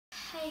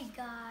Hey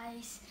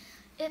guys,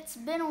 it's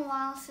been a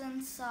while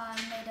since I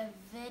made a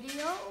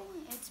video.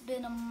 It's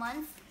been a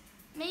month,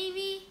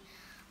 maybe.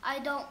 I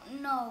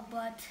don't know,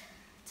 but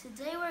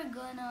today we're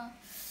gonna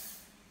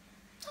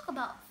talk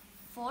about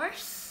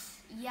force.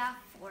 Yeah,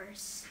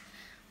 force.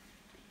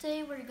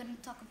 Today we're gonna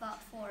talk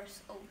about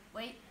force. Oh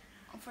wait,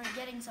 I'm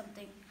forgetting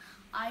something.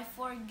 I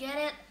forget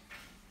it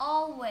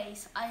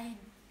always. I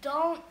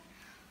don't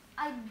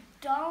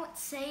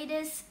say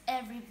this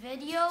every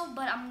video,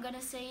 but I'm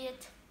gonna say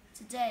it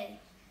today.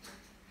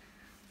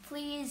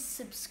 Please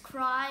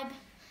subscribe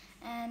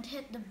and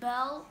hit the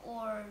bell,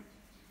 or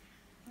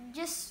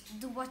just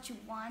do what you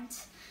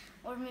want,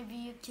 or maybe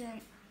you can,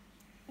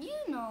 you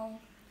know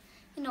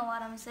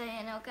what I'm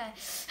saying, okay?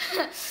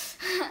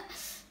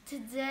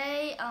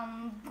 Today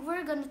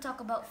we're gonna talk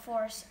about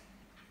force.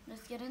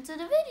 Let's get into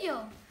the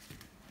video.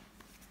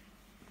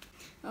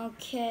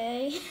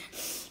 Okay,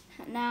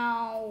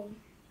 now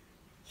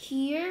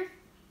here,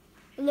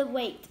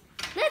 wait,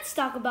 let's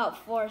talk about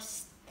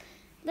force.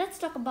 Let's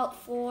talk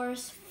about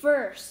force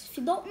first. If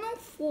you don't know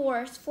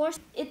force,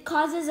 it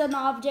causes an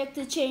object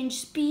to change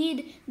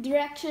speed,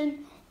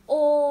 direction,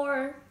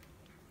 or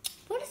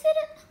what is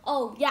it?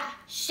 Oh yeah,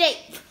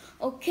 shape.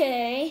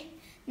 Okay,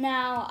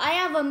 now I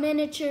have a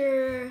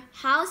miniature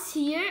house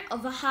here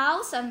of a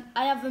house.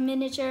 I have a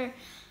miniature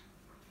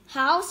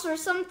house or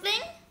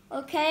something.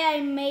 Okay, I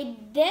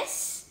made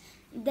this.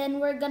 Then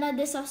we're gonna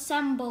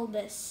disassemble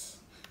this.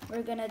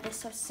 We're gonna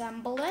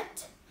disassemble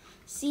it.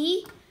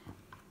 See?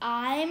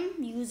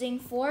 I'm using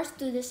force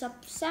to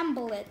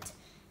disassemble it,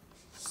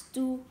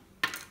 to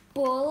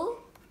pull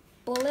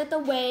it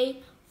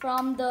away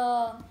from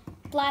the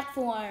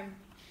platform.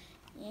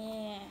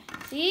 Yeah,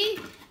 see?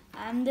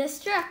 I'm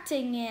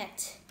distracting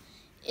it.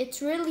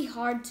 It's really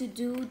hard to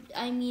do,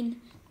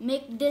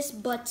 make this,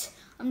 but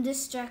I'm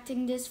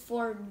distracting this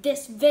for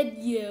this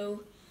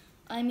video.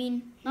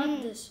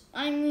 Not this.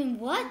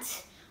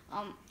 What?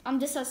 I'm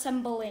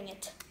disassembling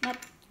it.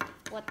 Not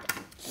what?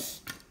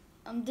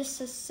 I'm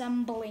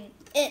disassembling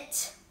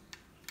it.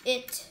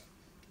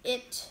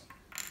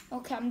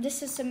 Okay, I'm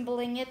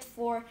disassembling it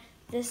for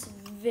this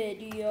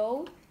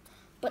video,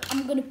 but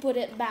I'm gonna put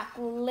it back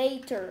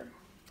later.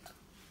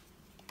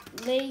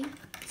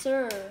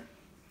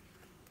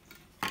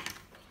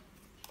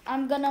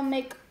 I'm gonna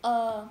make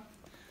a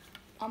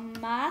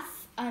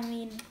math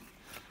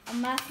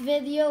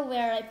video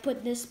where I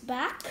put this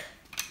back.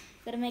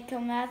 Gonna make a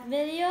math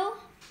video,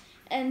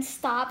 and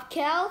stop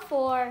Cal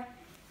for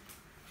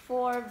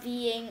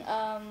being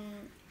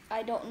I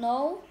don't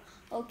know.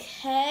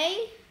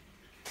 Okay,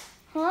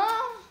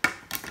 by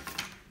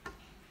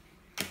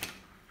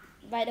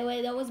the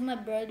way, that was my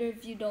brother.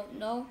 If you don't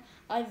know,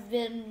 I've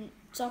been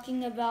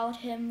talking about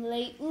him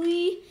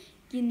lately,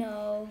 you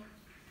know.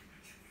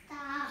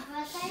 Stop,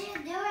 what are you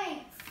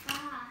doing?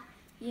 Stop.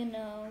 You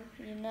know,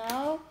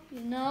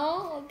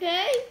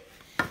 okay?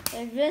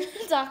 I've been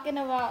talking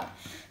about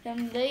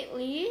him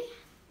lately.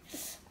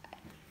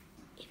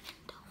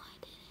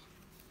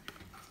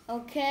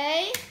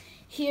 Okay,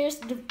 here's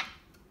the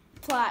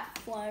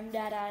platform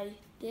that I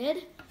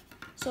did.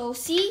 So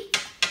see,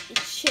 it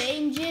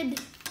changed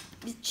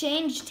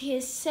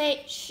his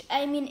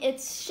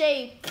its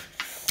shape.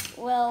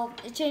 Well,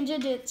 it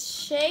changed its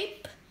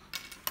shape.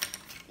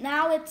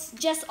 Now it's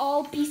just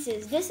all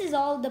pieces. This is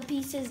all the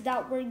pieces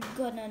that we're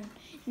gonna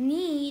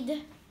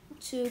need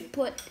to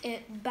put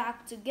it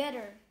back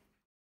together.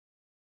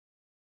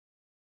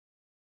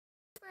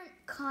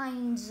 Different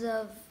kinds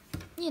of,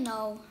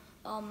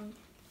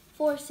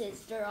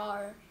 forces. There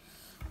are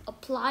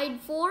applied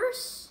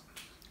force,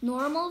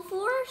 normal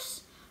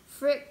force,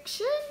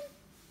 friction.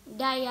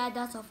 Yeah,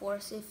 that's a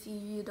force if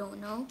you don't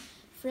know.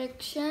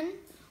 Friction.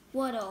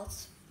 What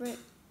else?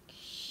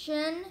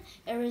 Friction,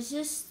 a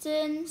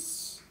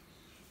resistance,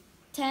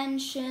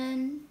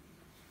 tension,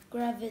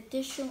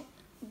 gravitational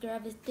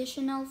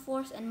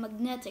force, and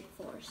magnetic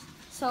force.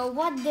 So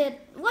what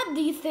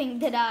do you think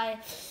that I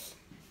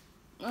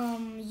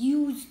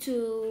use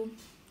to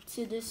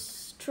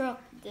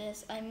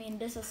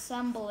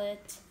disassemble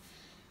it?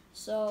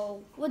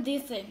 So what do you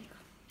think?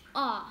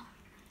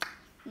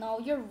 No,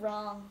 you're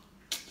wrong.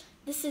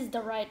 This is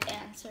the right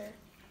answer.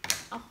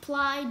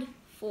 Applied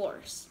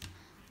force.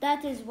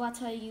 That is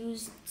what I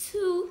use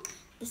to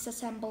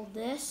disassemble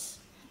this.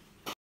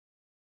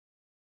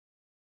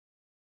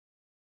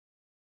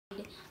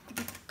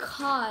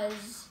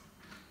 Because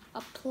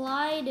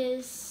applied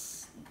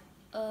is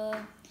a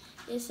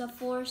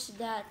force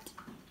that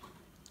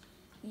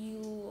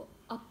you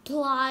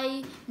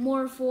apply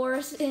more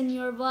force in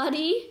your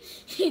body.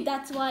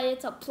 That's why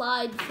it's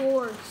applied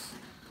force.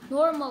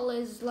 Normal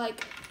is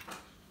like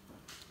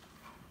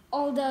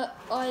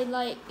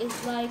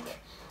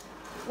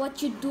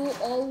what you do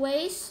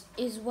always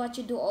is what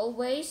you do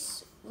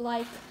always.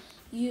 Like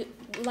you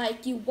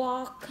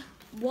walk,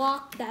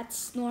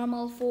 that's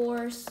normal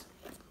force.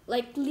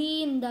 Like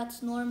lean,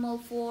 that's normal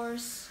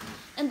force,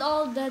 and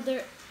all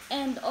other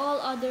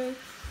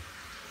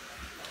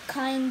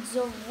kinds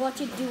of what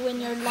you do in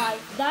your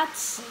life.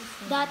 That's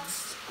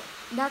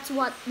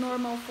what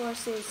normal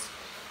force is.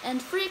 And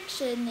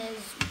friction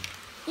is,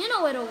 you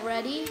know it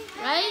already,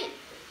 right?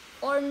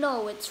 Or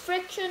no, it's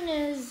friction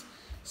is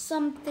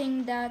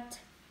something that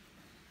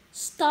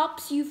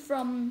stops you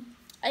from,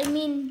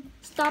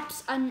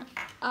 stops an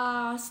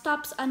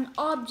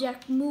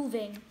object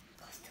moving.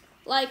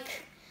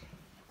 Like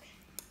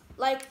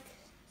like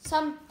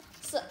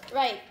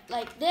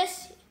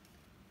this.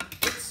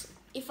 It's,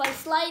 if I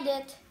slide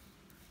it,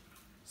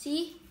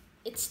 see,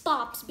 it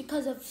stops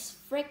because of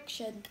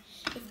friction.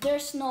 If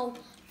there's no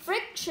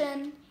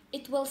friction,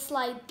 it will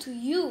slide to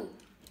you.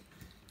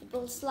 It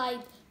will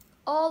slide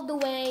all the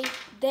way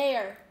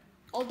there,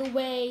 all the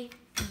way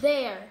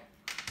there,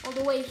 all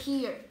the way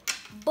here.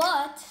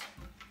 But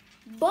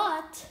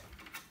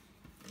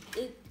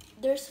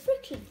there's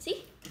friction.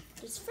 See,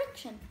 there's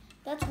friction.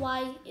 That's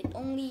why it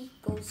only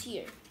goes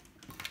here,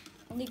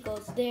 only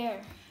goes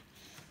there.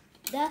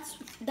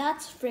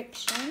 That's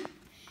friction.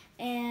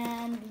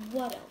 And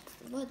what else?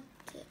 What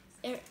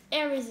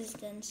air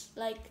resistance?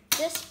 Like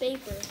this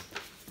paper,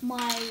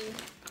 like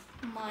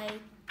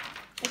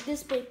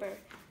this paper.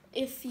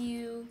 If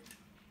you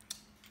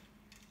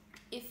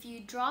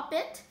drop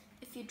it,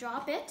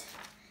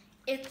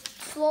 it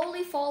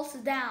slowly falls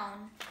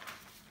down.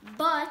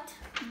 But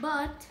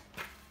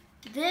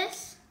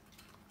this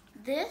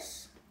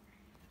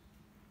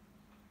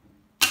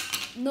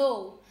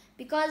no,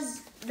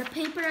 because the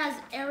paper has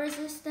air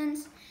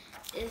resistance.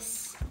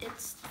 It's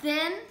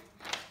thin,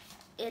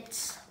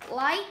 it's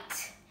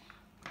light,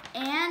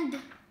 and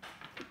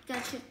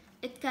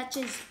it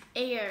catches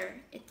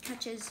air. It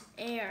catches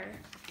air.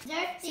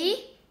 Dirty.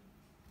 See?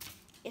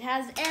 It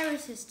has air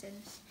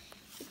resistance.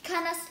 It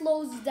kind of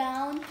slows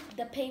down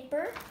the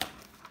paper.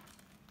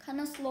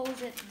 Kind of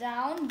slows it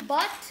down,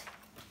 but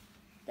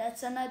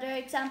that's another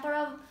example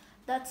of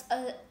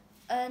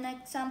an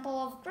example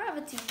of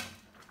gravity.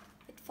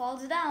 It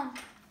falls down.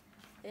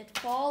 It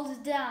falls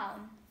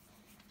down.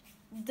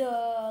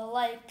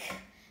 The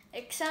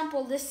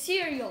example, the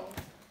cereal.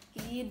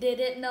 You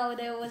didn't know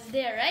that was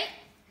there, right?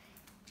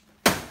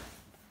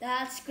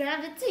 That's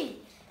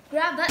gravity.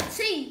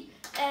 Gravity.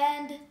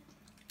 And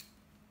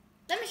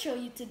let me show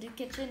you to the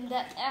kitchen.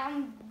 That's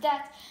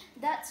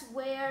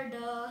where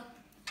the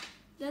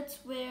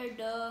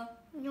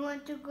You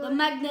want to go? the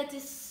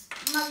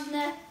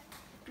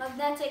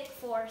magnetic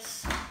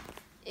force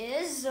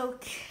is.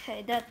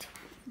 Okay,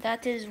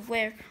 that is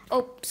where,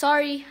 oh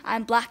sorry,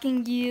 I'm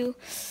blocking you.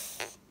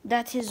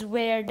 That is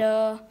where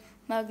the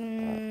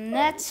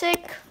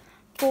magnetic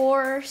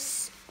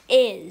force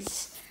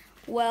is.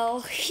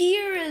 Well,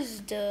 here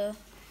is the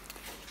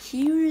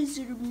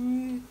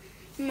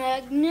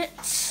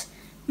magnets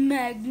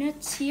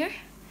here.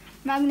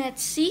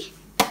 Magnets, see?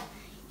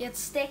 It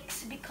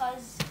sticks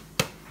because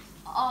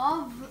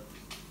of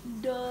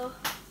the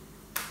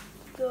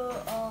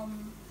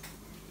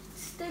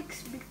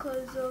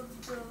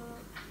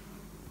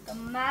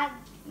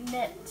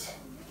magnet.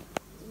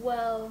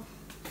 Well,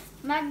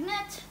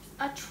 magnet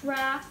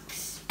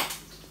attracts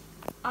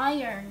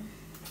iron.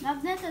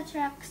 Magnet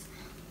attracts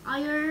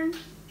iron,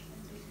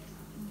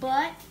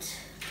 but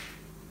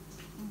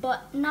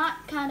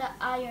not kind of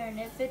iron.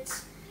 If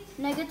it's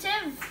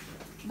negative,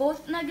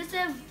 both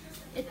negative,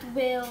 it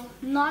will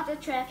not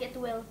attract, it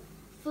will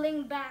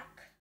fling back.